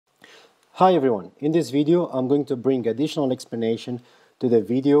Hi everyone, in this video I'm going to bring additional explanation to the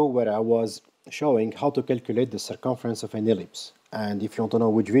video where I was showing how to calculate the circumference of an ellipse. And if you want to know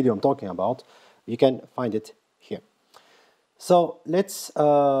which video I'm talking about, you can find it here. So let's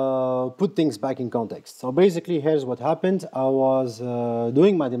put things back in context. So basically here's what happened. I was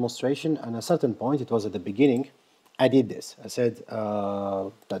doing my demonstration, and at a certain point, it was at the beginning, I did this. I said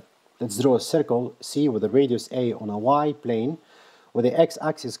that let's draw a circle C with a radius A on a y plane with the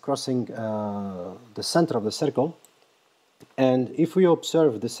x-axis crossing the center of the circle. And if we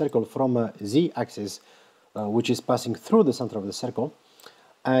observe the circle from a z-axis, which is passing through the center of the circle,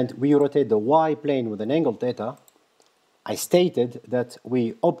 and we rotate the y-plane with an angle theta, I stated that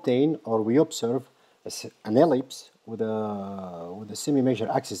we obtain or we observe an ellipse with a semi-major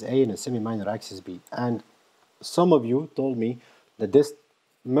axis A and a semi-minor axis B. And some of you told me that this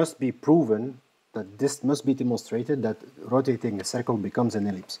must be proven, that this must be demonstrated, that rotating a circle becomes an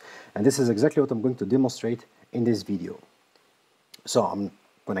ellipse. And this is exactly what I'm going to demonstrate in this video. So I'm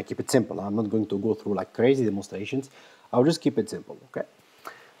going to keep it simple. I'm not going to go through like crazy demonstrations. I'll just keep it simple, okay?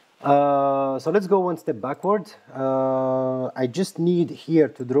 So let's go one step backward. I just need here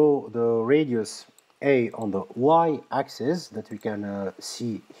to draw the radius A on the y-axis that we can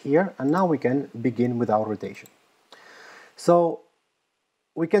see here, and now we can begin with our rotation. So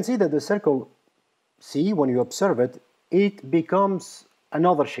we can see that the circle C, when you observe it, it becomes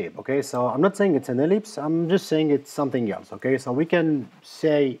another shape, okay? So I'm not saying it's an ellipse, I'm just saying it's something else, okay? So we can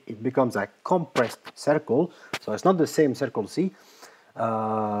say it becomes a compressed circle, so it's not the same circle C.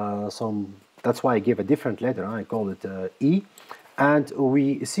 So that's why I gave a different letter. I call it E, and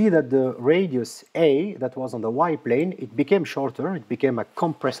we see that the radius A that was on the y-plane, it became shorter. It became a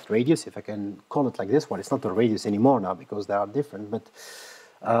compressed radius, if I can call it like this. Well, it's not a radius anymore now because they are different, but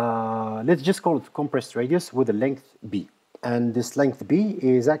let's just call it compressed radius with a length B. And this length B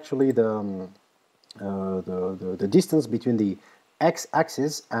is actually the distance between the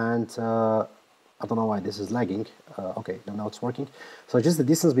x-axis and I don't know why this is lagging. Okay, now it's working. So just the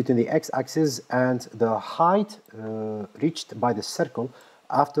distance between the x-axis and the height reached by the circle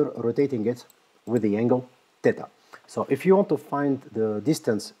after rotating it with the angle theta. So if you want to find the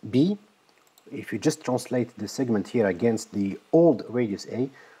distance B, if you just translate the segment here against the old radius A,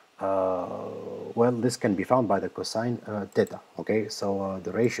 well, this can be found by the cosine theta. Okay, so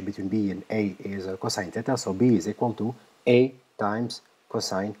the ratio between B and A is cosine theta. So B is equal to A times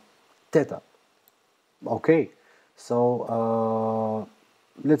cosine theta. Okay, so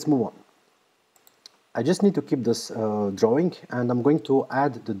let's move on. I just need to keep this drawing, and I'm going to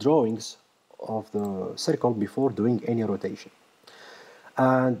add the drawings of the circle before doing any rotation.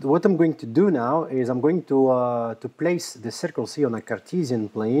 And what I'm going to do now is I'm going to place the circle C on a Cartesian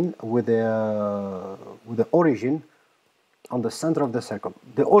plane with the origin on the center of the circle.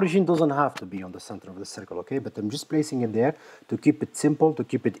 The origin doesn't have to be on the center of the circle, okay? But I'm just placing it there to keep it simple, to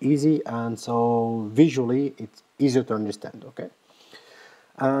keep it easy, and so visually it's easier to understand, okay?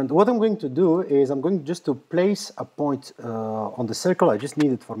 And what I'm going to do is I'm going just to place a point on the circle. I just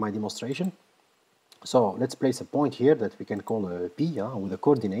need it for my demonstration. So let's place a point here that we can call a P, with the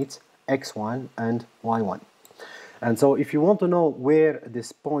coordinates x1 and y1. And so if you want to know where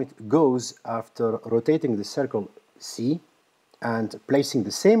this point goes after rotating the circle C, and placing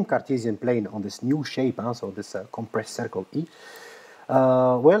the same Cartesian plane on this new shape, so this compressed circle E,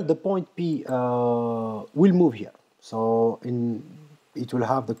 well, the point P will move here. So it will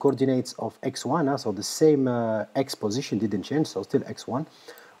have the coordinates of x1, so the same x position didn't change, so still x1.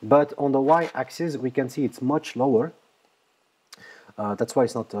 But on the y-axis, we can see it's much lower. That's why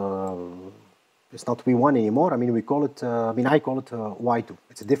it's not V1 anymore. I mean, we call it, I call it Y2.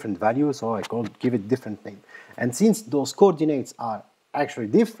 It's a different value, so I give it different name. And since those coordinates are actually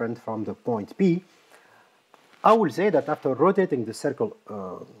different from the point P, I will say that after rotating the circle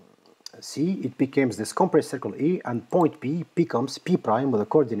C, it becomes this compressed circle E, and point P becomes P prime with the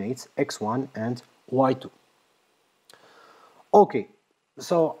coordinates x1 and y2. Okay,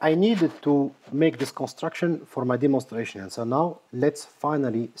 so I needed to make this construction for my demonstration, and so now let's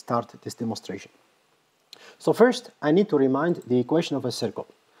finally start this demonstration. So first, I need to remind the equation of a circle.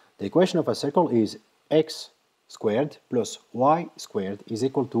 The equation of a circle is x squared plus y squared is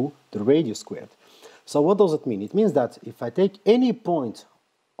equal to the radius squared. So what does it mean? It means that if I take any point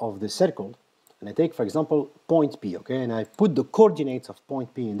of the circle, and I take, for example, point P, okay, and I put the coordinates of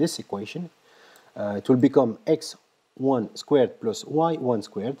point P in this equation, it will become x1 squared plus y1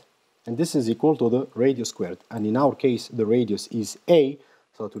 squared, and this is equal to the radius squared. And in our case, the radius is a,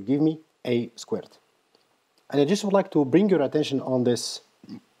 so it will give me a squared. And I just would like to bring your attention on this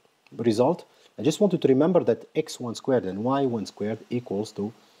result. I just want you to remember that x1 squared and y1 squared equals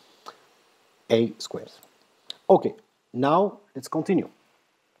to a squared. Okay, now let's continue.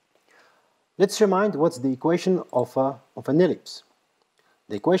 Let's remind what's the equation of an ellipse.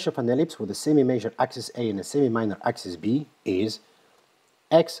 The equation of an ellipse with a semi-major axis A and a semi-minor axis B is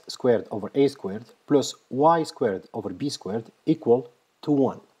x squared over a squared plus y squared over b squared equal to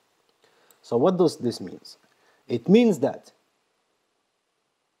 1. So what does this mean? It means that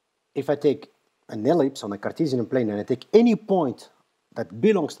if I take an ellipse on a Cartesian plane and I take any point that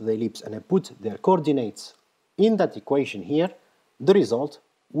belongs to the ellipse and I put their coordinates in that equation here, the result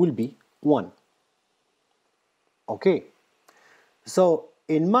will be 1. Okay, so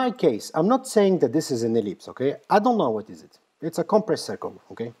in my case, I'm not saying that this is an ellipse, okay? I don't know what is it. It's a compressed circle,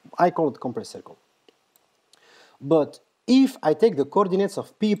 okay? I call it compressed circle. But if I take the coordinates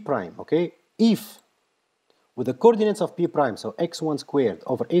of p prime, okay? If with the coordinates of p prime, so x1 squared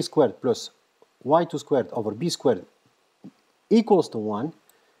over a squared plus y2 squared over b squared equals to 1,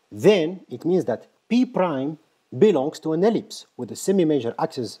 then it means that p prime belongs to an ellipse with a semi-major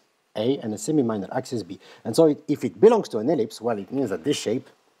axis A and a semi-minor axis B. And so if it belongs to an ellipse, well, it means that this shape,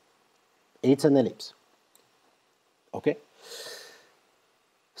 it's an ellipse. Okay?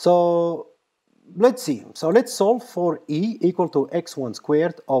 So let's see. So let's solve for E equal to x1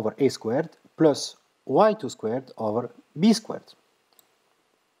 squared over a squared plus y2 squared over b squared.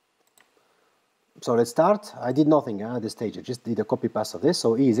 So let's start. I did nothing at this stage. I just did a copy paste of this.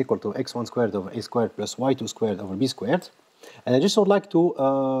 So E is equal to x1 squared over a squared plus y2 squared over b squared. And I just would like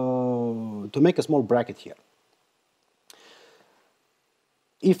to make a small bracket here.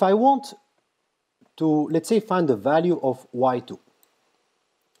 If I want to, let's say, find the value of y2,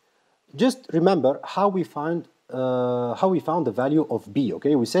 just remember how we found the value of b.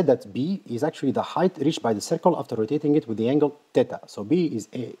 Okay, we said that b is actually the height reached by the circle after rotating it with the angle theta. So b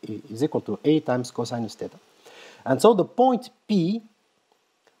is equal to a times cosinus theta. And so the point P,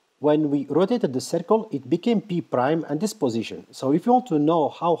 when we rotated the circle, it became P prime and this position. So if you want to know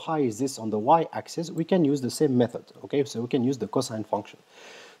how high is this on the y-axis, we can use the same method. Okay, so we can use the cosine function.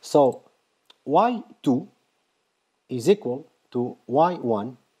 So y2 is equal to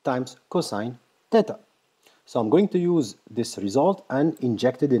y1 times cosine theta. So I'm going to use this result and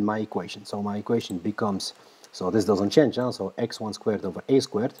inject it in my equation. So my equation becomes, so this doesn't change, huh? So x1 squared over a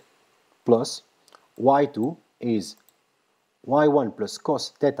squared plus y2 is y1 plus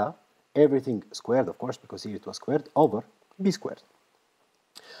cos theta, everything squared, of course, because here it was squared, over b squared.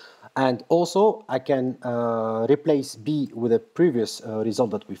 And also, I can replace b with the previous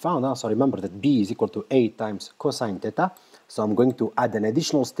result that we found. So remember that b is equal to a times cosine theta. So I'm going to add an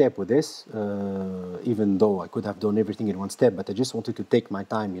additional step with this, even though I could have done everything in one step, but I just wanted to take my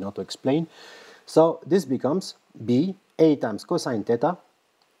time, to explain. So this becomes b, a times cosine theta,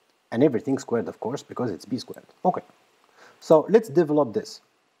 and everything squared, of course, because it's b squared. Okay. So let's develop this.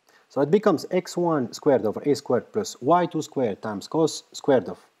 So it becomes x1 squared over a squared plus y2 squared times cos squared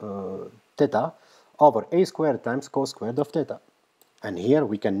of theta over a squared times cos squared of theta. And here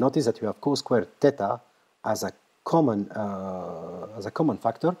we can notice that you have cos squared theta as a common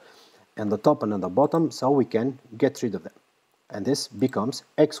factor on the top and on the bottom, so we can get rid of them. And this becomes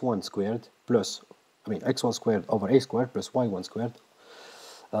x1 squared plus, x1 squared over a squared plus y1 squared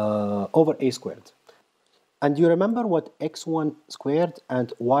over a squared. And you remember what x1 squared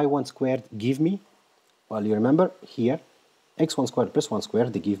and y1 squared give me? Well, you remember here, x1 squared plus 1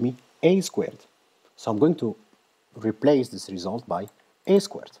 squared, they give me a squared. So I'm going to replace this result by a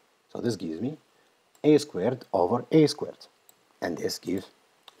squared. So this gives me a squared over a squared. And this gives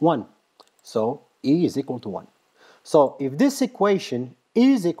 1. So E is equal to 1. So if this equation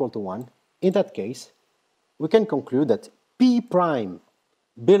is equal to 1, in that case, we can conclude that P prime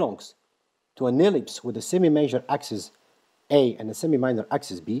belongs to an ellipse with a semi-major axis A and a semi-minor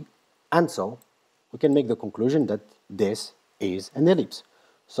axis B, and so we can make the conclusion that this is an ellipse.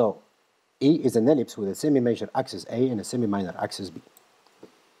 So E is an ellipse with a semi-major axis A and a semi-minor axis B.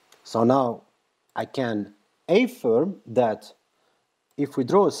 So now I can affirm that if we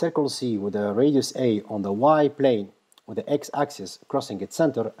draw a circle C with a radius A on the y-plane with the x-axis crossing its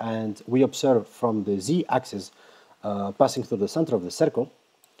center, and we observe from the z-axis passing through the center of the circle,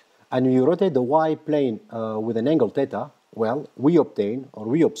 and we rotate the y-plane with an angle theta, well, we obtain, or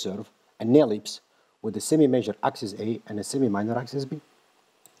we observe, an ellipse with a semi-major axis A and a semi-minor axis B.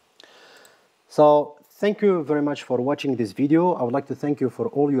 So, thank you very much for watching this video. I would like to thank you for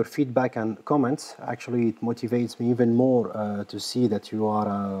all your feedback and comments. Actually, it motivates me even more to see that you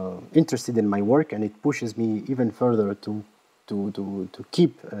are interested in my work, and it pushes me even further to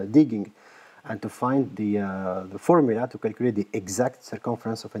keep digging and to find the formula to calculate the exact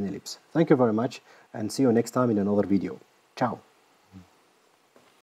circumference of an ellipse. Thank you very much, and see you next time in another video. Ciao!